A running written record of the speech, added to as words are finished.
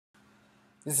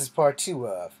This is part 2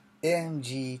 of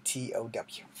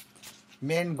M.G.T.O.W.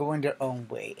 Men going their own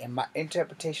way, and my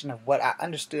interpretation of what I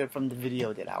understood from the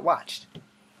video that I watched.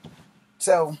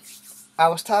 So, I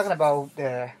was talking about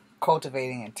the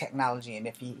cultivating and technology, and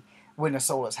if he wouldn't have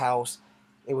sold his house,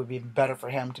 it would be better for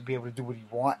him to be able to do what he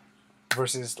want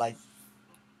versus like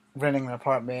renting an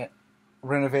apartment,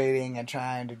 renovating, and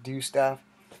trying to do stuff.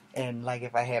 And like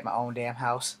if I had my own damn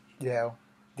house,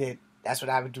 that's what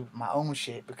I would do with my own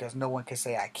shit because no one can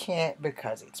say I can't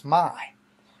because it's mine.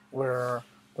 Where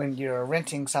when you're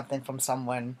renting something from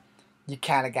someone, you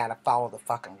kind of gotta follow the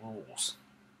fucking rules,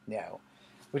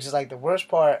 which is like the worst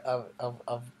part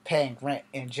of paying rent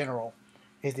in general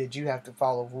is that you have to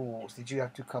follow rules, that you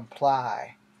have to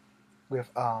comply with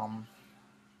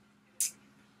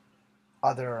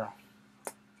other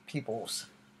people's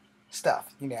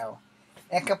stuff.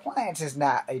 And compliance is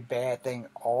not a bad thing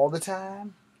all the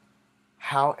time.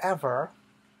 However,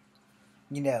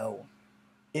 you know,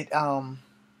 it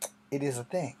it is a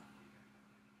thing.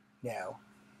 You know.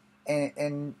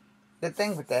 And the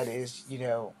thing with that is,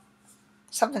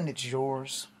 something that's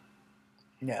yours,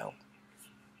 you know,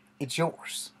 it's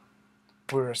yours.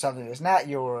 Where something that's not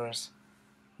yours,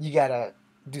 you gotta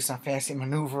do some fancy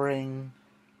maneuvering,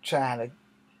 trying to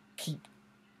keep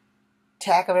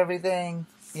track of everything.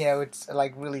 It's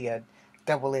like really a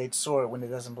double-edged sword when it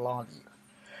doesn't belong to you.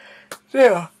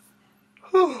 Yeah.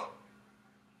 Whew.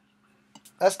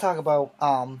 Let's talk about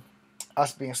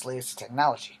us being slaves to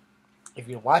technology. If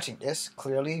you're watching this,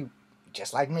 clearly,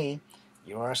 just like me,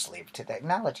 you are a slave to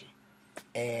technology.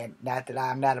 And not that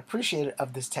I'm not appreciative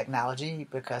of this technology,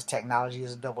 because technology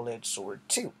is a double-edged sword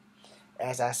too.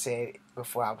 As I said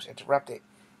before I was interrupted,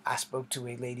 I spoke to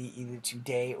a lady either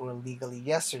today or legally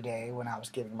yesterday when I was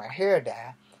getting my hair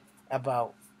done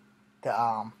about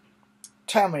the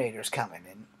Terminators coming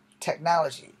and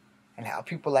technology and how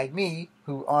people like me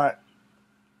who aren't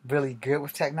really good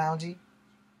with technology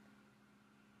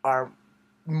are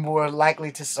more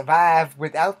likely to survive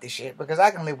without this shit because I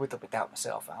can live with it without my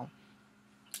cell phone.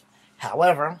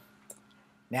 However,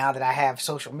 now that I have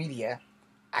social media,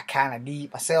 I kind of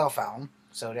need my cell phone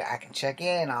so that I can check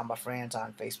in on my friends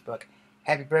on Facebook.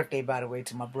 Happy birthday, by the way,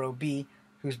 to my bro B,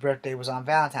 whose birthday was on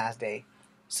Valentine's Day.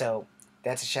 So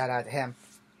that's a shout out to him.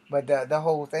 But the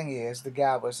whole thing is, the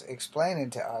guy was explaining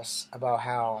to us about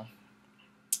how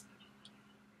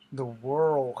the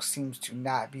world seems to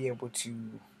not be able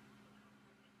to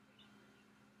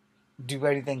do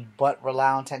anything but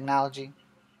rely on technology,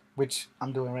 which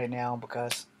I'm doing right now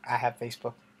because I have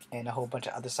Facebook and a whole bunch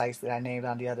of other sites that I named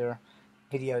on the other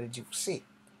video that you will see.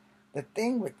 The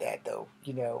thing with that, though,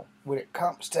 when it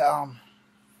comes to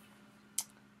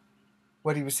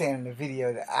what he was saying in the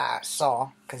video that I saw,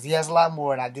 because he has a lot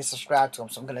more and I did subscribe to him,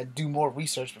 so I'm going to do more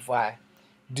research before I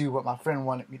do what my friend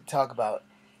wanted me to talk about,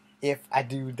 if I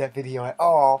do that video at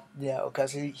all,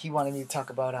 because he wanted me to talk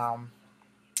about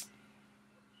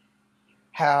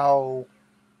how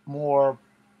more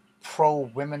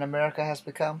pro-women America has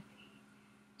become,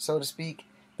 so to speak.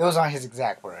 Those aren't his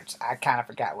exact words. I kind of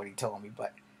forgot what he told me,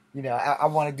 but, I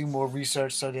want to do more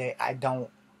research so that I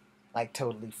don't,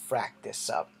 totally frack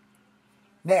this up.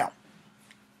 Now,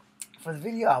 for the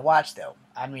video I watched, though,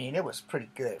 I mean, it was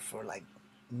pretty good for,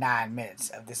 9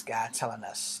 minutes of this guy telling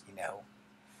us,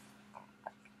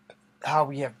 how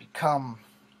we have become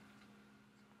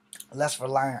less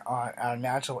reliant on our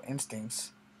natural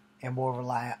instincts and more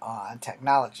reliant on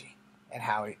technology and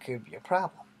how it could be a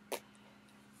problem.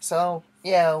 So,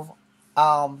 I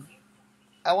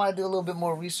want to do a little bit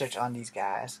more research on these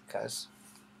guys because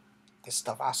this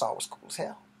stuff I saw was cool as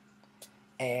hell.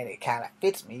 And it kind of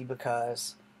fits me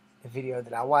because the video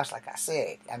that I watched, like I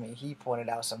said, I mean, he pointed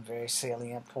out some very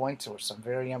salient points or some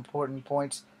very important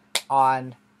points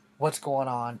on what's going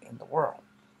on in the world.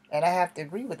 And I have to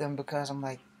agree with him because I'm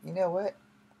like, you know what?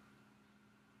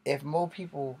 If more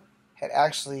people had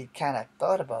actually kind of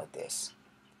thought about this,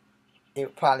 it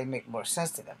would probably make more sense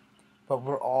to them. But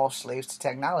we're all slaves to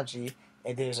technology,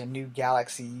 and there's a new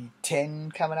Galaxy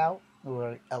 10 coming out,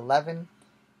 or 11,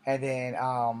 and then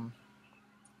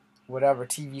whatever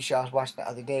TV show I was watching the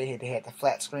other day, they had the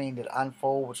flat screen that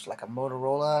unfold, which is like a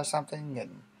Motorola or something,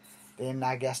 and then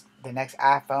I guess the next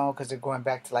iPhone, because they're going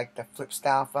back to the flip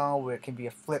style phone where it can be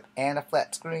a flip and a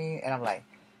flat screen, and I'm like,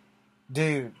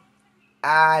 dude,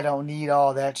 I don't need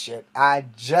all that shit. I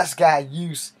just got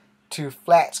used to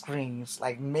flat screens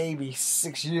maybe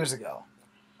 6 years ago.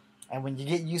 And when you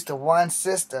get used to one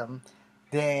system,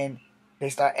 then they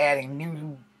start adding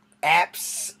new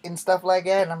apps and stuff like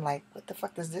that. And I'm like, what the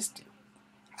fuck does this do?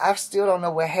 I still don't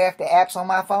know what half the apps on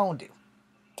my phone do.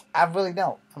 I really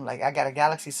don't. I'm like, I got a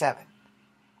Galaxy 7.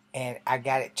 And I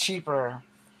got it cheaper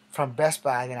from Best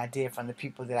Buy than I did from the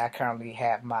people that I currently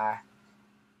have my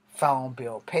phone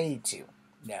bill paid to.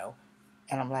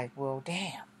 And I'm like, well,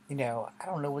 damn. I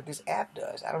don't know what this app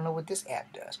does. I don't know what this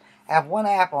app does. I have one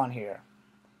app on here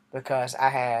because I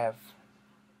have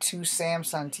two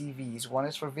Samsung TVs. One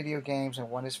is for video games and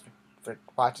one is for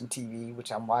watching TV,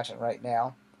 which I'm watching right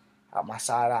now. Out my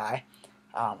side eye.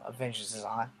 Avengers is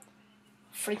on.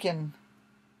 Freaking,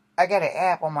 I got an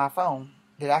app on my phone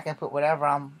that I can put whatever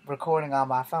I'm recording on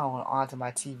my phone onto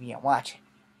my TV and watch it.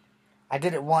 I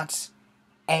did it once.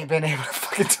 Ain't been able to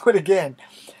fucking do it again.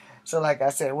 So like I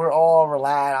said, we're all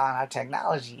relying on our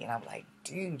technology. And I'm like,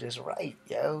 dude is right,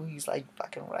 yo. He's like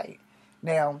fucking right.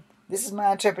 Now, this is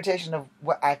my interpretation of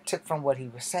what I took from what he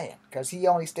was saying. Because he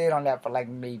only stayed on that for like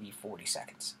maybe 40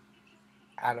 seconds.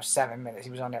 Out of 7 minutes,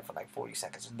 he was on there for like 40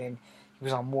 seconds. And then he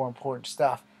was on more important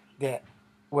stuff that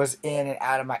was in and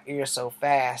out of my ear so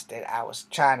fast that I was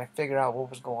trying to figure out what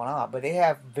was going on. But they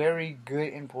have very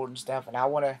good, important stuff. And I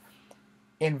want to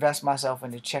invest myself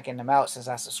into checking them out since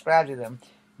I subscribe to them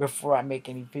before I make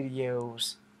any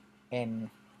videos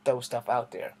and throw stuff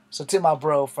out there. So to my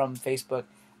bro from Facebook,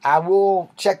 I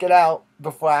will check it out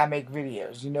before I make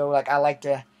videos. Like I like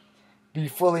to be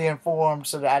fully informed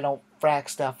so that I don't frack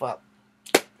stuff up.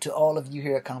 To all of you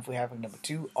here at Kung Fu Having number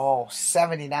 2, all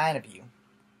 79 of you,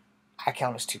 I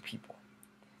count as 2 people.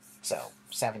 So,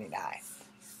 79.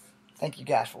 Thank you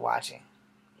guys for watching.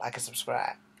 Like and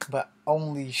subscribe. But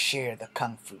only share the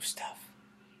Kung Fu stuff.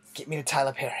 Get me to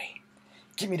Tyler Perry.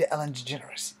 Get me to Ellen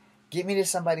DeGeneres. Get me to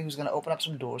somebody who's going to open up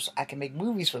some doors so I can make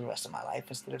movies for the rest of my life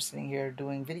instead of sitting here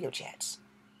doing video chats.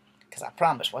 Because I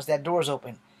promise, once that door's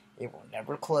open, it will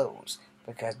never close.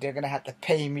 Because they're going to have to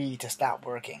pay me to stop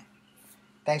working.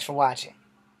 Thanks for watching.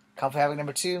 Kung Fu Having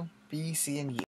number 2, be seeing you.